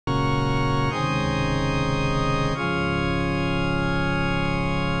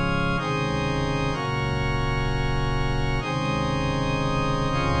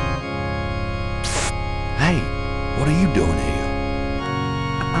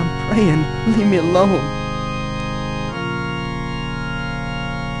praying. Leave me alone.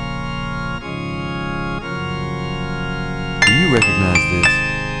 Do you recognize this?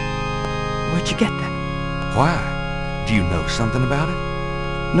 Where'd you get that? Why? Do you know something about it?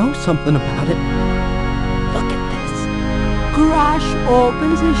 Know something about it? Look at this. Crash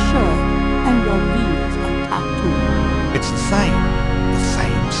opens his shirt and reveals a tattoo. It's the same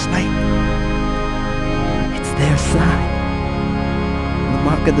snake. It's their sign. The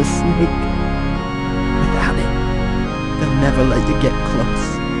mark of the snake. Without it, they'll never let you get close.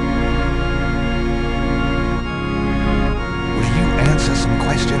 Will you answer some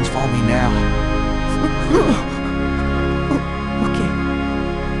questions for me now? Okay.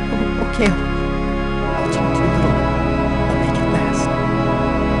 Okay, I'll talk to you a little. I'll make it fast.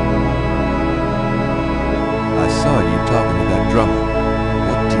 I saw you talking to that drummer.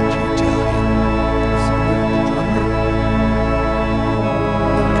 What did you tell him? So you're the drummer?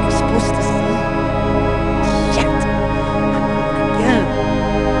 What am I supposed to say? Shit! Again.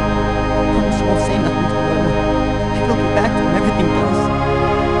 I promise you won't say nothing to Giorno. He'll get back to him, everything does.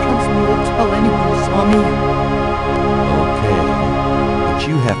 Promise me you won't tell anyone who saw me. Okay, but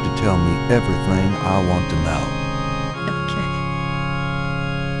you have to tell me everything I want to know.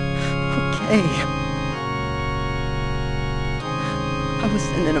 Okay. I was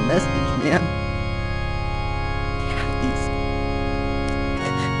sending a message, man. These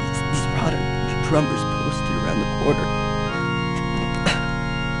rotten drummers posted around the corner.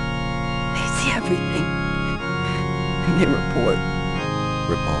 They see everything. And they report.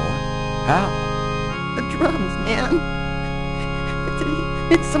 Report? How? The drums, man.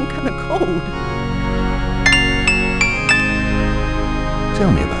 It's some kind of code.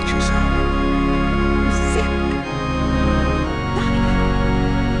 Tell me about yourself. I'm sick. Dying.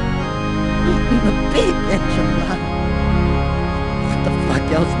 Eating the big enchilada. What the fuck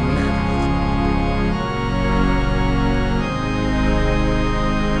else matters?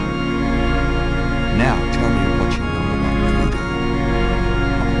 Now tell me what you know about voodoo.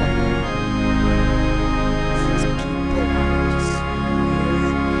 These people are just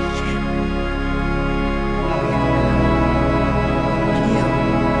weird shit.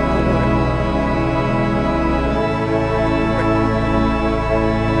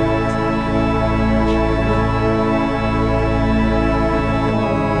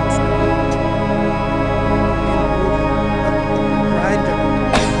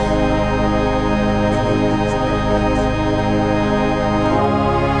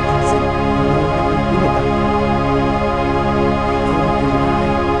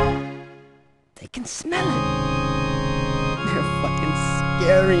 They can smell it. They're fucking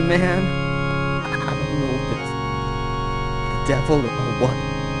scary, man. I don't know if it's the devil or what.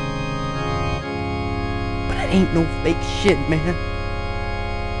 But it ain't no fake shit, man.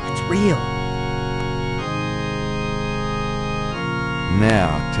 It's real. Now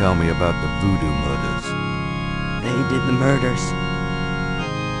tell me about the voodoo murders. They did the murders.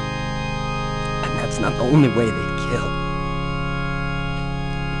 And that's not the only way they kill.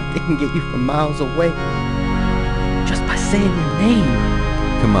 They can get you from miles away just by saying your name.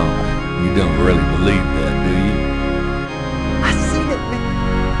 Come on, you don't really believe that, do you? I seen it, man.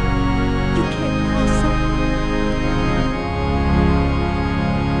 You can't cross it.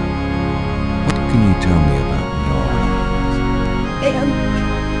 What can you tell me about New Orleans? And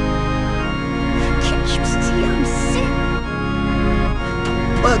can't you see I'm sick? Don't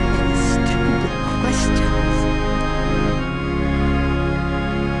bug me with stupid questions.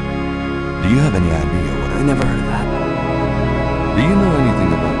 Do you have any idea what I never heard of that. Do you know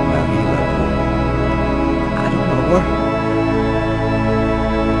anything about Marie Laveau? I don't know her.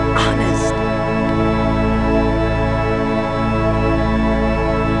 Honest.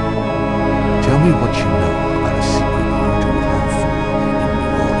 Tell me what you know about a secret voodoo handful in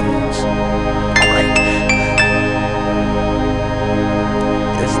New Orleans. Alright.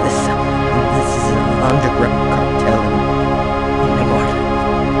 There's this is an underground cartel in New Orleans.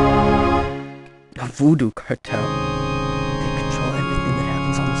 A voodoo cartel. They control everything that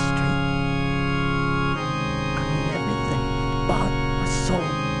happens on the street. I mean everything. Bought or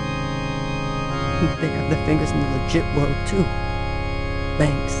sold. They have their fingers in the legit world too.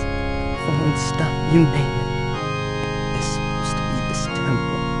 Banks, foreign stuff, you name it. It's supposed to be this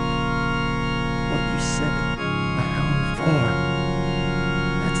temple. What you said, a Hound Form.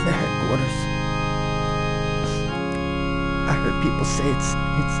 That's their headquarters. I heard people say it's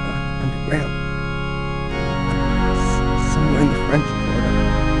underground. Somewhere in the French Quarter.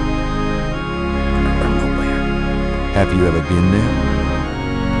 I don't know where. Have you ever been there?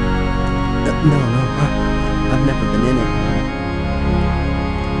 No, I've never been in it.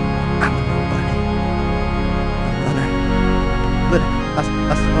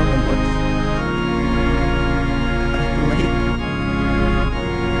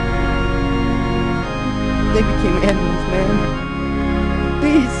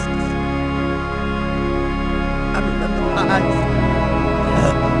 eyes.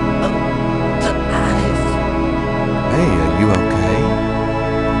 The eyes. Hey, are you okay?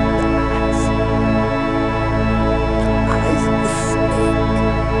 The eyes of the snake.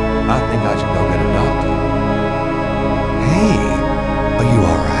 I think I should go get a doctor. Hey, are you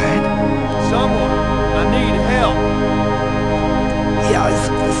alright? Someone! I need help! The eyes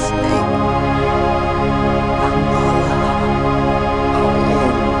of the snake.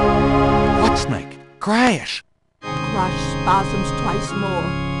 What snake? Crash! Crush spasms twice more,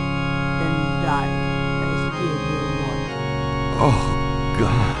 then died as Gabriel wanted. Oh,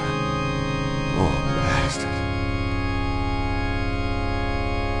 God. Poor bastard.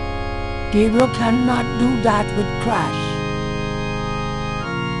 Gabriel cannot do that with Crash.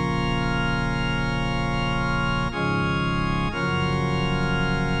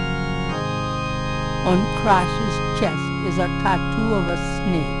 On Crash's chest is a tattoo of a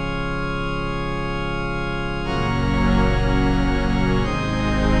snake.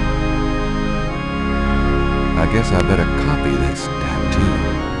 I guess I better copy this tattoo.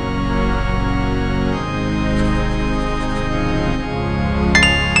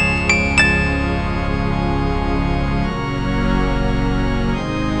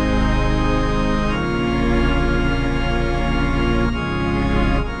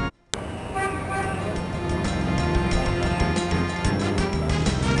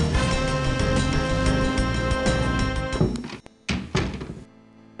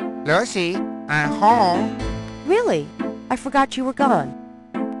 Lucy, I'm home. Really? I forgot you were gone.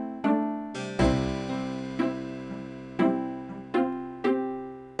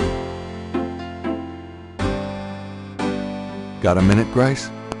 Got a minute, Grace?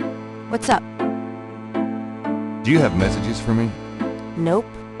 What's up? Do you have messages for me? Nope.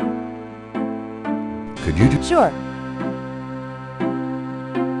 Could you Sure.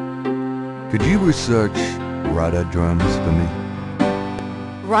 Could you research rudder drums for me?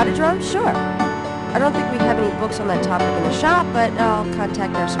 Rhododendron? Sure. I don't think we have any books on that topic in the shop, but I'll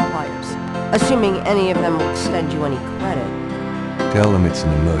contact our suppliers. Assuming any of them will extend you any credit. Tell them it's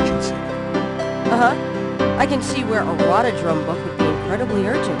an emergency. Uh-huh. I can see where a rhododendron book would be incredibly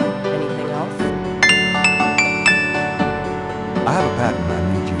urgent. Anything else? I have a pattern I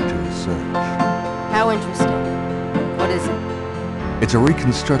need you to research. How interesting. What is it? It's a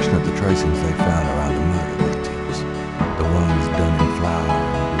reconstruction of the tracings they found around the murder victims. The ones done in flour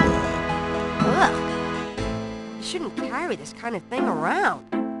and blood. Ugh. You shouldn't carry this kind of thing around.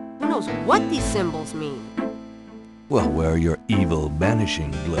 Who knows what these symbols mean? Well, wear your evil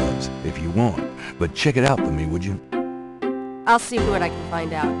banishing gloves if you want. But check it out for me, would you? I'll see what I can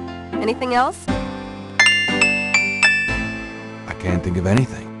find out. Anything else? I can't think of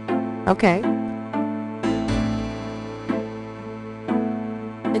anything. Okay.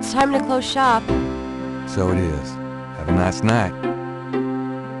 It's time to close shop. So it is. Have a nice night.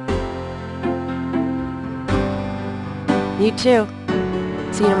 You too.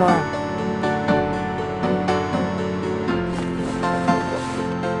 See you tomorrow.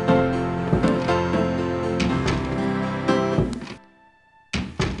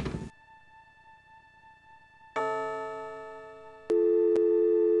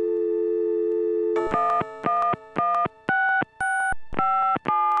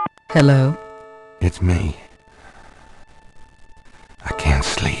 Hello? It's me. I can't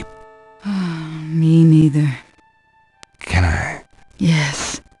sleep. Me neither. Can I?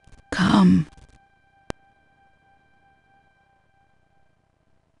 Yes. Come.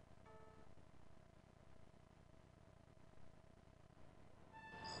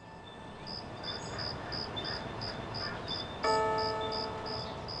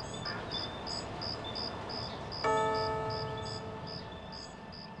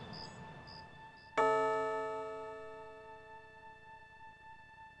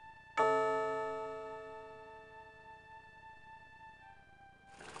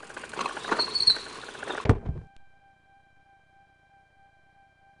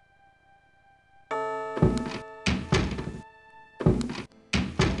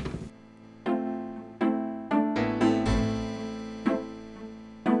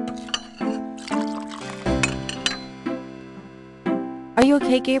 Are you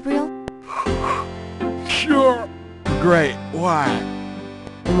okay, Gabriel? Sure. Great. Why?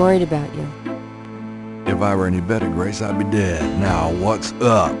 I'm worried about you. If I were any better, Grace, I'd be dead. Now, what's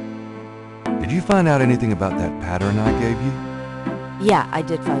up? Did you find out anything about that pattern I gave you? Yeah, I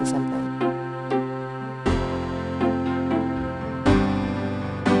did find something.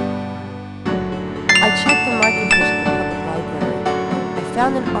 I checked the marketers at the public library. I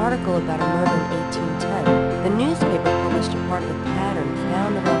found an article about a murder in 1810. The newspaper published a part of the pattern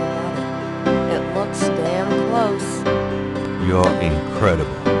found around the body. It looks damn close. You're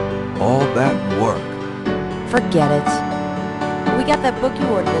incredible. All that work. Forget it. We got that book you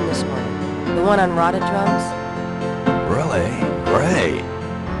ordered in this morning. The one on rotted drums. Really? Great.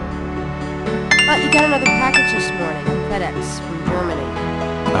 You got another package this morning. FedEx from Germany.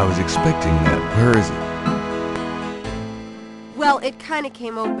 I was expecting that. Where is it? Well, it kind of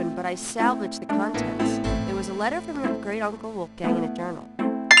came open, but I salvaged the contents. It was a letter from your great-uncle Wolfgang in a journal.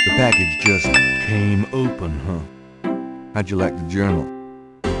 The package just came open, huh? How'd you like the journal?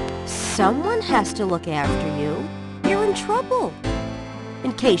 Someone has to look after you. You're in trouble.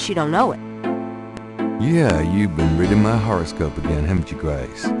 In case you don't know it. Yeah, you've been reading my horoscope again, haven't you,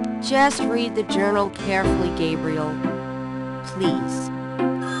 Grace? Just read the journal carefully, Gabriel. Please.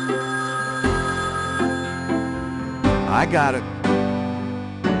 I got it.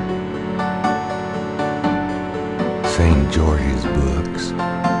 St. George's books.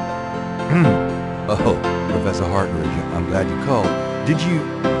 Oh, Professor Hartridge, I'm glad you called. Did you...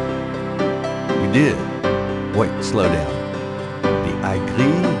 You did? Wait, slow down. The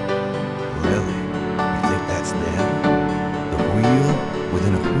Igris? Really? You think that's them? The wheel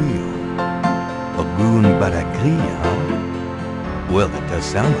within a wheel? A goon badagri, huh? Well, that does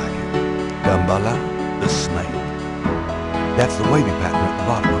sound like it. Dambala, the snake. That's the wavy pattern at the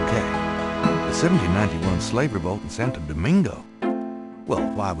bottom, okay. The 1791 slave revolt in Santo Domingo. Well,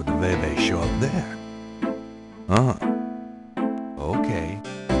 why would the Veve show up there? Okay.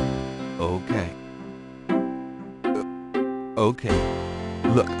 Okay. Okay.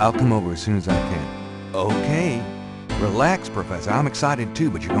 Look, I'll come over as soon as I can. Okay. Relax, Professor. I'm excited too,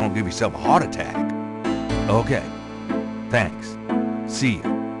 but you're gonna give yourself a heart attack. Okay. Thanks. See ya.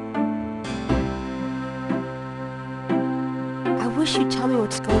 I wish you'd tell me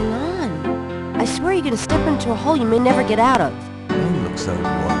what's going on. I swear you're gonna step into a hole you may never get out of. Don't look so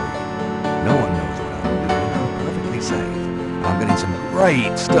worried. No one knows what I'm doing. I'm perfectly safe. I'm getting some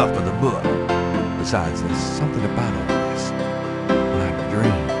great stuff for the book. Besides, there's something about all this. My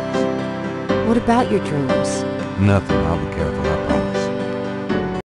dreams. What about your dreams? Nothing. I'll be careful, I promise.